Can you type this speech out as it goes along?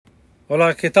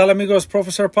Hola, ¿qué tal amigos?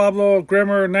 Professor Pablo,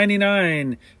 Grammar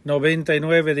 99,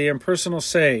 the impersonal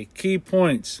say. Key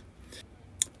points.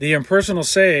 The impersonal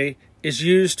say is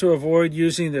used to avoid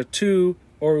using the tu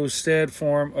or usted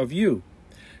form of you.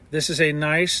 This is a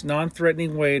nice,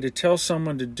 non-threatening way to tell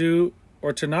someone to do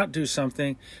or to not do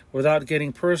something without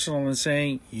getting personal and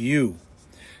saying you.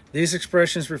 These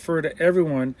expressions refer to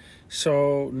everyone,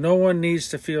 so no one needs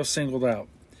to feel singled out.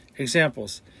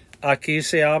 Examples. Aquí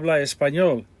se habla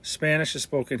español. Spanish is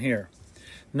spoken here.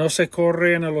 No se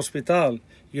corre en el hospital.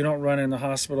 You don't run in the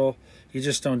hospital. You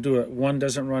just don't do it. One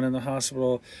doesn't run in the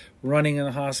hospital. Running in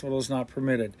the hospital is not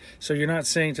permitted. So you're not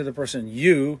saying to the person,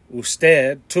 you,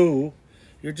 usted, tú.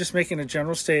 You're just making a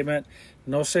general statement.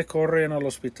 No se corre en el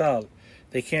hospital.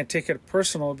 They can't take it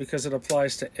personal because it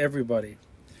applies to everybody.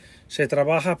 Se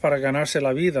trabaja para ganarse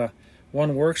la vida.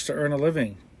 One works to earn a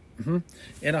living.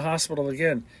 In a hospital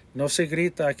again. No se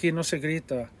grita, aquí no se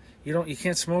grita. You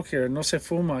can't smoke here. No se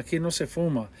fuma, aquí no se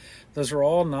fuma. Those are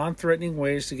all non-threatening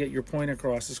ways to get your point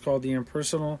across. It's called the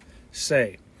impersonal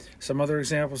say. Some other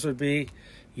examples would be,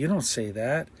 you don't say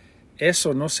that.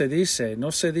 Eso no se dice, no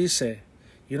se dice.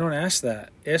 You don't ask that.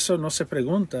 Eso no se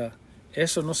pregunta.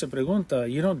 Eso no se pregunta.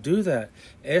 You don't do that.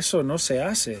 Eso no se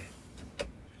hace.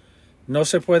 No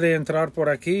se puede entrar por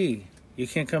aquí. You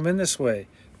can't come in this way.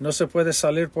 No se puede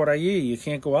salir por allí. You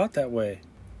can't go out that way.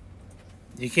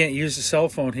 You can't use the cell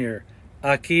phone here.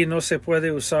 Aquí no se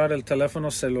puede usar el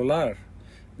teléfono celular.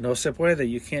 No se puede.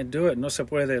 You can't do it. No se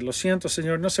puede. Lo siento,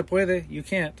 señor. No se puede. You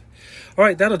can't. All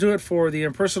right, that'll do it for the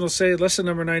impersonal say, lesson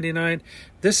number 99.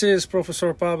 This is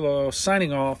Professor Pablo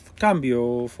signing off.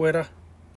 Cambio fuera.